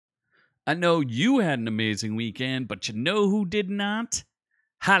I know you had an amazing weekend, but you know who did not?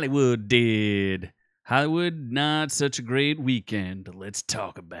 Hollywood did. Hollywood, not such a great weekend. Let's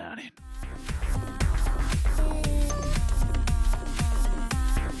talk about it.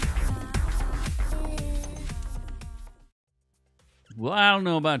 Well, I don't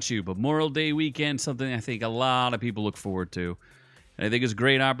know about you, but Memorial Day weekend, something I think a lot of people look forward to. And I think it's a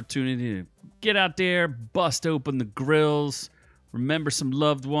great opportunity to get out there, bust open the grills, remember some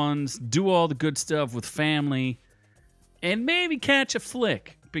loved ones, do all the good stuff with family, and maybe catch a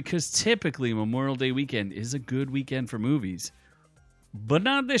flick, because typically Memorial Day weekend is a good weekend for movies. But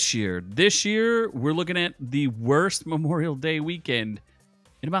not this year. This year, we're looking at the worst Memorial Day weekend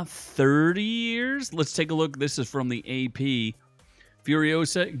in about 30 years. Let's take a look. This is from the AP.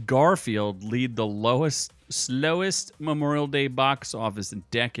 Furiosa, Garfield lead the slowest Memorial Day box office in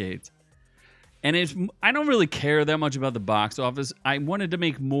decades. And I don't really care that much about the box office. I wanted to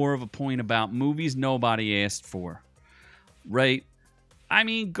make more of a point about movies nobody asked for. Right? I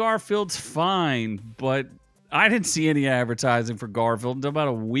mean, Garfield's fine, but I didn't see any advertising for Garfield until about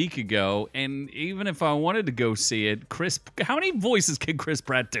a week ago. And even if I wanted to go see it, how many voices can Chris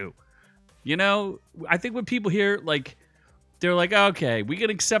Pratt do? You know, I think when people hear, like, they're like, okay, we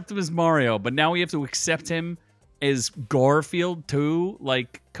can accept him as Mario, but now we have to accept him as Garfield too?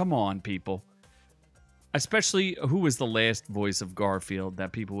 Like, come on, people. Especially, who was the last voice of Garfield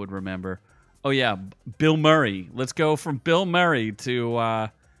that people would remember? Oh, yeah, Bill Murray. Let's go from Bill Murray to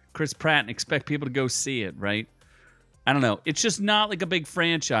Chris Pratt and expect people to go see it, right? I don't know. It's just not like a big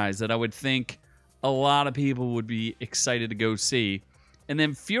franchise that I would think a lot of people would be excited to go see. And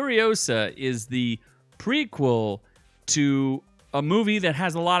then Furiosa is the prequel to a movie that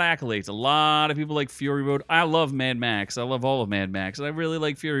has a lot of accolades. A lot of people like Fury Road. I love Mad Max. I love all of Mad Max. And I really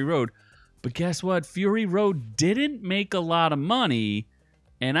like Fury Road. But guess what? Fury Road didn't make a lot of money.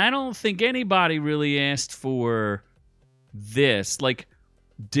 And I don't think anybody really asked for this. Like,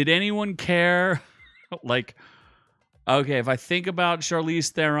 did anyone care? Like, okay, if I think about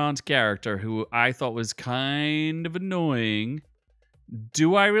Charlize Theron's character, who I thought was kind of annoying,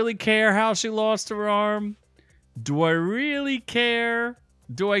 do I really care how she lost her arm? Do I really care?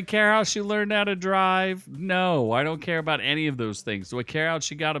 Do I care how she learned how to drive? No, I don't care about any of those things. Do I care how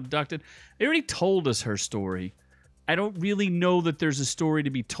she got abducted? They already told us her story. I don't really know that there's a story to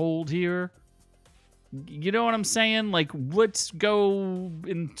be told here. You know what I'm saying? Like, let's go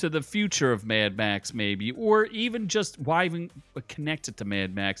into the future of Mad Max, maybe. Or even just why even connect it to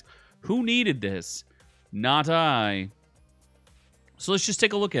Mad Max. Who needed this? Not I. So let's just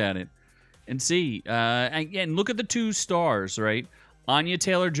take a look at it and see. And look at the two stars, right? Anya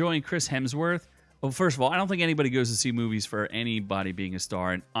Taylor-Joy and Chris Hemsworth. Well, first of all, I don't think anybody goes to see movies for anybody being a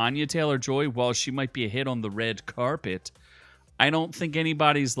star. And Anya Taylor-Joy, while she might be a hit on the red carpet, I don't think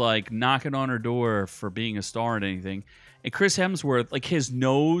anybody's, like, knocking on her door for being a star in anything. And Chris Hemsworth, like, his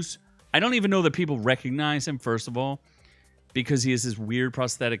nose, I don't even know that people recognize him, first of all, because he has this weird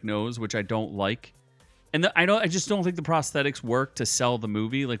prosthetic nose, which I don't like. And I just don't think the prosthetics work to sell the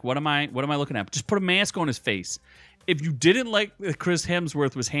movie. Like, what am I looking at? Just put a mask on his face. If you didn't like that Chris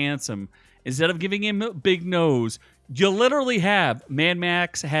Hemsworth was handsome, instead of giving him a big nose, you literally have Mad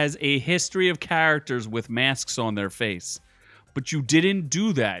Max has a history of characters with masks on their face. But you didn't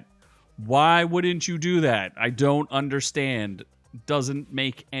do that. Why wouldn't you do that? I don't understand. Doesn't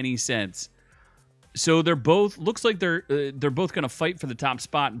make any sense. So they're both, looks like they're both going to fight for the top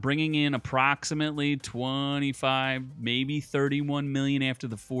spot, bringing in approximately 25, maybe 31 million after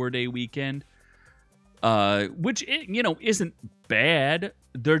the 4-day weekend. Which, isn't bad.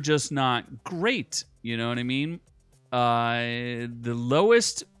 They're just not great. You know what I mean? The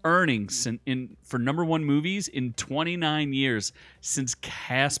lowest earnings for number one movies in 29 years since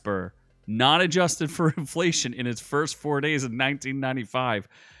Casper, not adjusted for inflation in its first 4 days in 1995.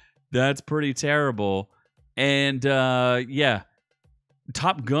 That's pretty terrible. And, yeah,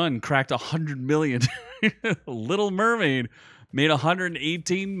 Top Gun cracked 100 million. Little Mermaid made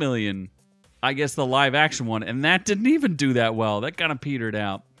 118 million. I guess the live action one. And that didn't even do that well. That kind of petered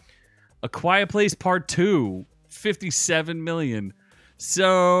out. A Quiet Place Part 2, 57 million.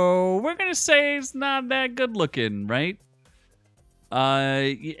 So we're going to say it's not that good looking, right?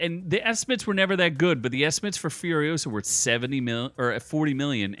 And the estimates were never that good, but the estimates for Furiosa were 40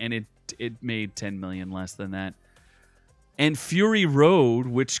 million, and it made 10 million less than that. And Fury Road,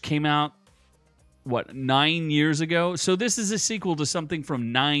 which came out, 9 years ago? So this is a sequel to something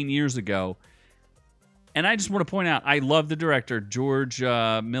from 9 years ago. And I just want to point out, I love the director, George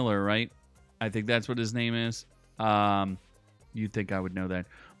Miller, right? I think that's what his name is. You'd think I would know that.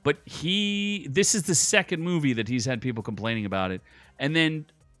 But this is the second movie that he's had people complaining about it. And then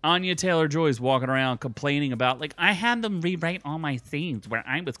Anya Taylor-Joy's walking around complaining about, like, I had them rewrite all my scenes where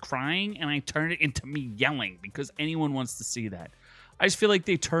I was crying and I turned it into me yelling because anyone wants to see that. I just feel like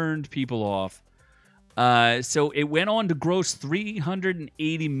they turned people off. So it went on to gross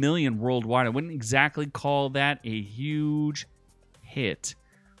 $380 million worldwide. I wouldn't exactly call that a huge hit,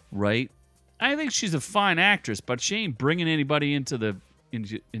 right? I think she's a fine actress, but she ain't bringing anybody into the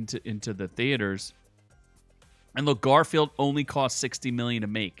theaters. And look, Garfield only cost $60 million to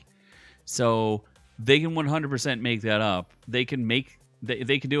make, so they can 100% make that up. They can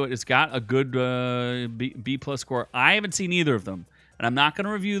do it. It's got a good B plus score. I haven't seen either of them, and I'm not going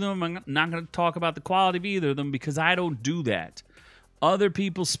to review them. I'm not going to talk about the quality of either of them because I don't do that. Other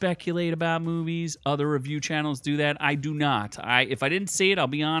people speculate about movies. Other review channels do that. I do not. If I didn't see it, I'll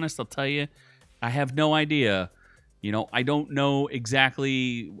be honest. I'll tell you, I have no idea. You know, I don't know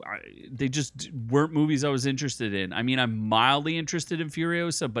exactly. They just weren't movies I was interested in. I mean, I'm mildly interested in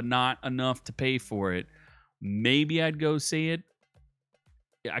Furiosa, but not enough to pay for it. Maybe I'd go see it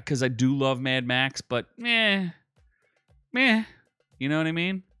because I do love Mad Max, but meh. You know what I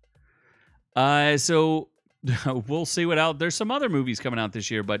mean? So we'll see what else. There's some other movies coming out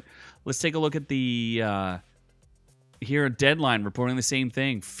this year, but let's take a look at the... Here, Deadline reporting the same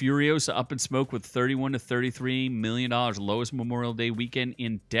thing. Furiosa up in smoke with $31 to $33 million. Lowest Memorial Day weekend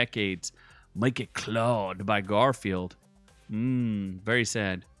in decades. Might get clawed by Garfield. Very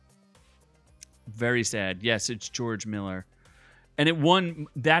sad. Very sad. Yes, it's George Miller. And it won...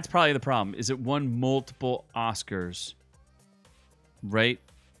 That's probably the problem, is it won multiple Oscars. Right?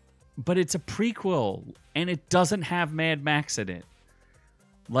 But it's a prequel, and it doesn't have Mad Max in it.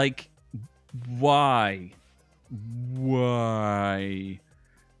 Like, why? Why?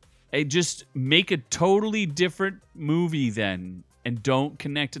 Just make a totally different movie then and don't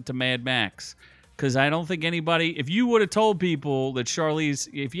connect it to Mad Max. Because I don't think anybody... If you would have told people that Charlize...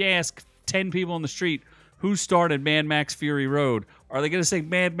 If you ask 10 people on the street who started Mad Max Fury Road, are they going to say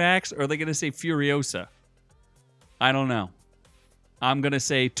Mad Max or are they going to say Furiosa? I don't know. I'm going to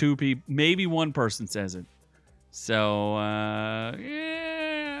say 2 people... Maybe 1 person says it. So,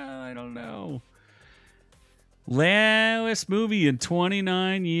 yeah, I don't know. Lowest movie in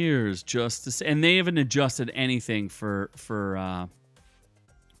 29 years, and they haven't adjusted anything for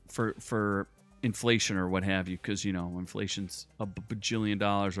inflation or what have you, because you know inflation's a bajillion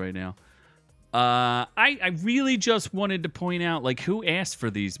dollars right now. I really just wanted to point out, like, who asked for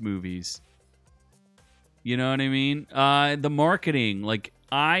these movies? You know what I mean? The marketing, like,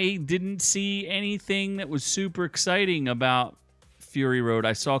 I didn't see anything that was super exciting about Fury Road.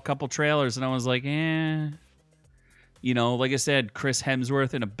 I saw a couple trailers and I was like, eh. You know, like I said, Chris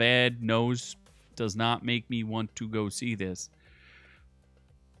Hemsworth in a bad nose does not make me want to go see this.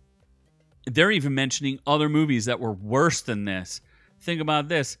 They're even mentioning other movies that were worse than this. Think about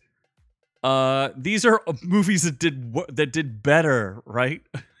this. These are movies that did better, right?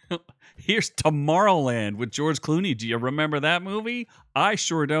 Here's Tomorrowland with George Clooney. Do you remember that movie? I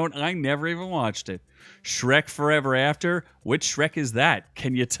sure don't. I never even watched it. Shrek Forever After. Which Shrek is that?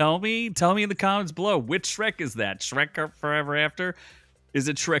 Can you tell me? Tell me in the comments below. Which Shrek is that? Shrek Forever After? Is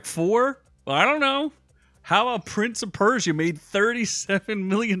it Shrek 4? Well, I don't know. How about Prince of Persia made $37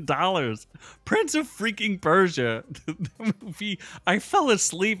 million? Prince of freaking Persia. The movie, I fell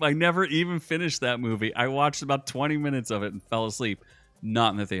asleep. I never even finished that movie. I watched about 20 minutes of it and fell asleep.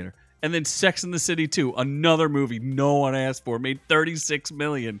 Not in the theater. And then Sex and the City 2, another movie no one asked for, made $36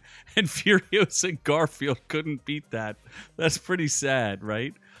 million. And Furiosa and Garfield couldn't beat that. That's pretty sad,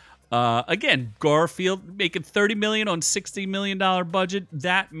 right? Again, Garfield making $30 million on $60 million budget.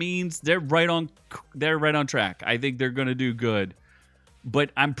 That means they're right on track. I think they're going to do good. But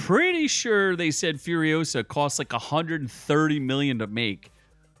I'm pretty sure they said Furiosa cost like $130 million to make.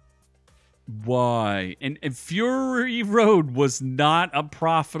 Why? And Fury Road was not a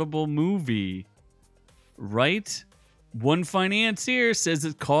profitable movie, right? One financier says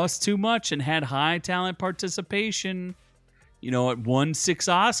it cost too much and had high talent participation. You know, it won 6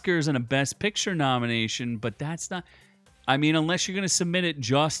 Oscars and a Best Picture nomination, but that's not... I mean, unless you're going to submit it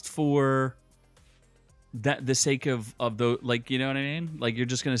just for the sake of the... Like, you know what I mean? Like, you're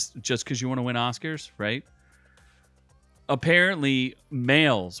just going to... Just because you want to win Oscars, right? Apparently,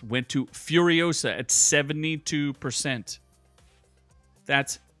 males went to Furiosa at 72%.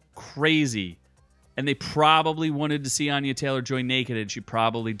 That's crazy. And they probably wanted to see Anya Taylor-Joy naked, and she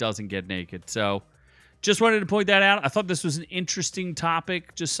probably doesn't get naked. So, just wanted to point that out. I thought this was an interesting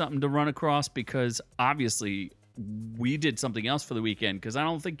topic, just something to run across, because obviously we did something else for the weekend, because I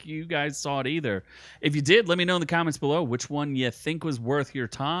don't think you guys saw it either. If you did, let me know in the comments below which one you think was worth your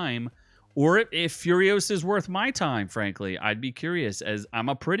time, Or if Furiosa is worth my time, frankly. I'd be curious, as I'm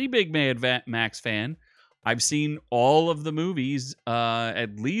a pretty big Mad Max fan. I've seen all of the movies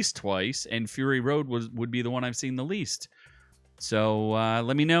at least twice, and Fury Road would be the one I've seen the least. So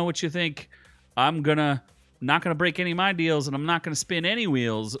let me know what you think. I'm not gonna break any of my deals, and I'm not gonna spin any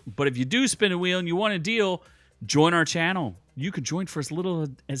wheels. But if you do spin a wheel and you want a deal, join our channel. You could join for as little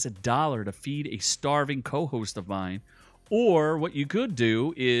as $1 to feed a starving co-host of mine. Or what you could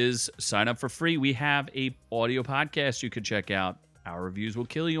do is sign up for free. We have a audio podcast you could check out. Our reviews will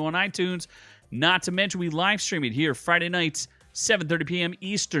kill you on iTunes. Not to mention we live stream it here Friday nights, 7:30 p.m.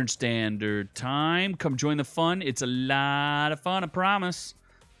 Eastern Standard Time. Come join the fun. It's a lot of fun, I promise.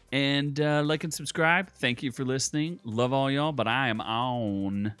 And like and subscribe. Thank you for listening. Love all y'all, but I am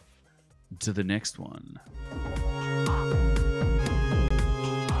on to the next one.